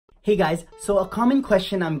Hey guys, so a common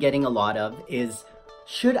question I'm getting a lot of is,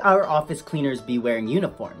 should our office cleaners be wearing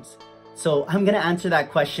uniforms? So I'm gonna answer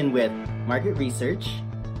that question with market research,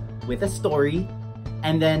 with a story,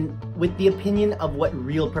 and then with the opinion of what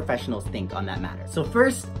real professionals think on that matter. So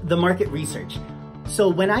first, the market research. So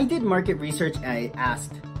when I did market research, I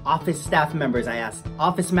asked office staff members, I asked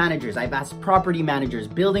office managers, I've asked property managers,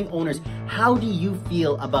 building owners, how do you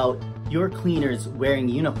feel about your cleaners wearing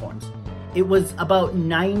uniforms? It was about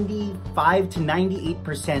 95 to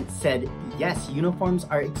 98% said, yes, uniforms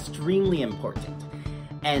are extremely important,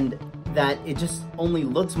 and that it just only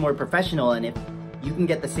looks more professional, and if you can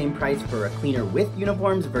get the same price for a cleaner with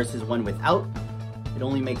uniforms versus one without, it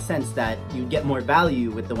only makes sense that you get more value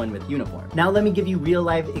with the one with uniform. Now let me give you real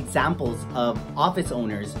life examples of office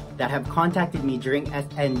owners that have contacted me during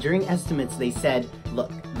estimates they said, look,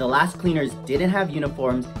 the last cleaners didn't have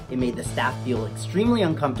uniforms. It made the staff feel extremely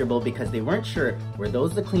uncomfortable because they weren't sure, were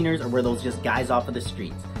those the cleaners or were those just guys off of the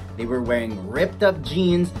streets? They were wearing ripped up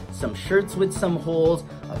jeans, some shirts with some holes,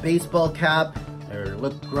 a baseball cap, or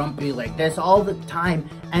look grumpy like this all the time,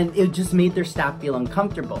 and it just made their staff feel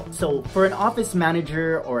uncomfortable. So for an office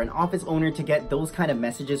manager or an office owner to get those kind of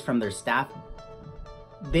messages from their staff,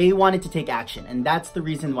 they wanted to take action, and that's the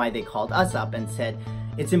reason why they called us up and said,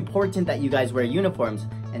 it's important that you guys wear uniforms.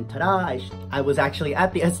 And ta-da, I was actually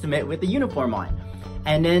at the estimate with the uniform on.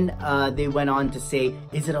 And then they went on to say,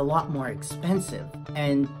 is it a lot more expensive?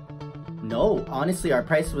 And no, honestly, our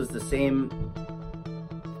price was the same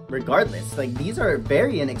regardless. Like, these are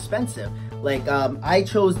very inexpensive. Like, I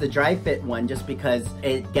chose the dry fit one just because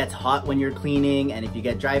it gets hot when you're cleaning, and if you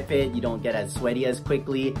get dry fit, you don't get as sweaty as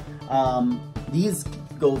quickly. These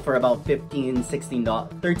go for about $13 to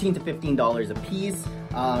 $15 a piece.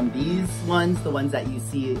 These ones, the ones that you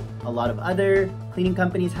see a lot of other cleaning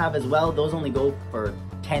companies have as well, those only go for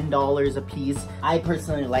 $10 a piece. I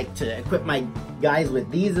personally like to equip my guys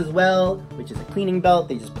with these as well, which is a cleaning belt.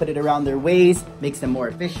 They just put it around their waist, makes them more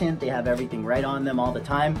efficient. They have everything right on them all the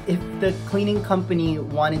time. If the cleaning company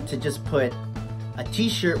wanted to just put a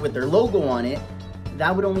t-shirt with their logo on it,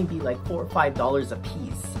 that would only be like $4 or $5 a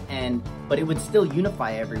piece, but it would still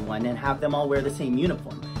unify everyone and have them all wear the same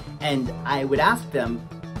uniform. And I would ask them,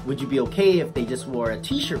 would you be okay if they just wore a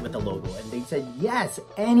t-shirt with a logo? And they said, yes,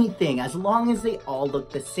 anything, as long as they all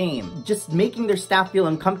look the same, just making their staff feel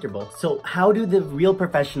uncomfortable. So how do the real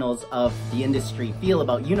professionals of the industry feel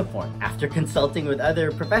about uniform? After consulting with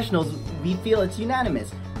other professionals, we feel it's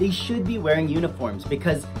unanimous. They should be wearing uniforms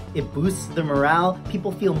because it boosts the morale.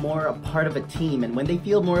 People feel more a part of a team, and when they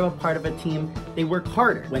feel more of a part of a team, they work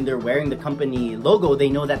harder. When they're wearing the company logo, they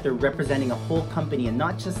know that they're representing a whole company and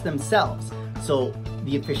not just themselves. So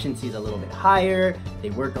the efficiency is a little bit higher,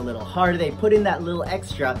 they work a little harder, they put in that little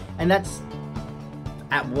extra, and that's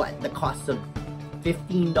at what? The cost of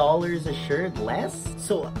 $15 a shirt less?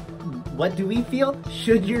 So what do we feel?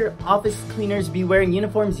 Should your office cleaners be wearing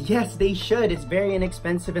uniforms? Yes, they should. It's very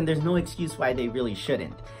inexpensive and there's no excuse why they really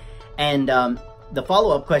shouldn't. And the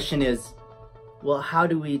follow-up question is, well, how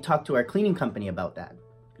do we talk to our cleaning company about that?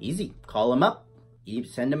 Easy. Call them up,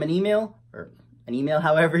 send them an email, or an email,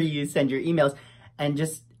 however you send your emails, and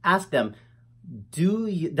just ask them,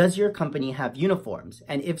 does your company have uniforms?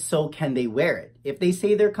 And if so, can they wear it? If they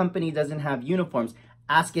say their company doesn't have uniforms,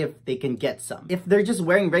 ask if they can get some. If they're just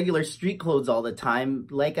wearing regular street clothes all the time,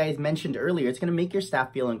 like I mentioned earlier, it's gonna make your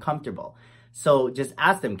staff feel uncomfortable. So just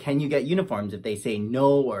ask them, can you get uniforms? If they say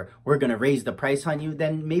no, or we're gonna raise the price on you,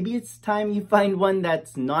 then maybe it's time you find one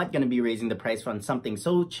that's not gonna be raising the price on something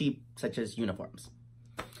so cheap, such as uniforms.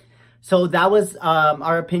 So that was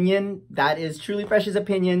our opinion. That is Truly Fresh's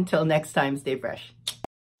opinion. Till next time, stay fresh.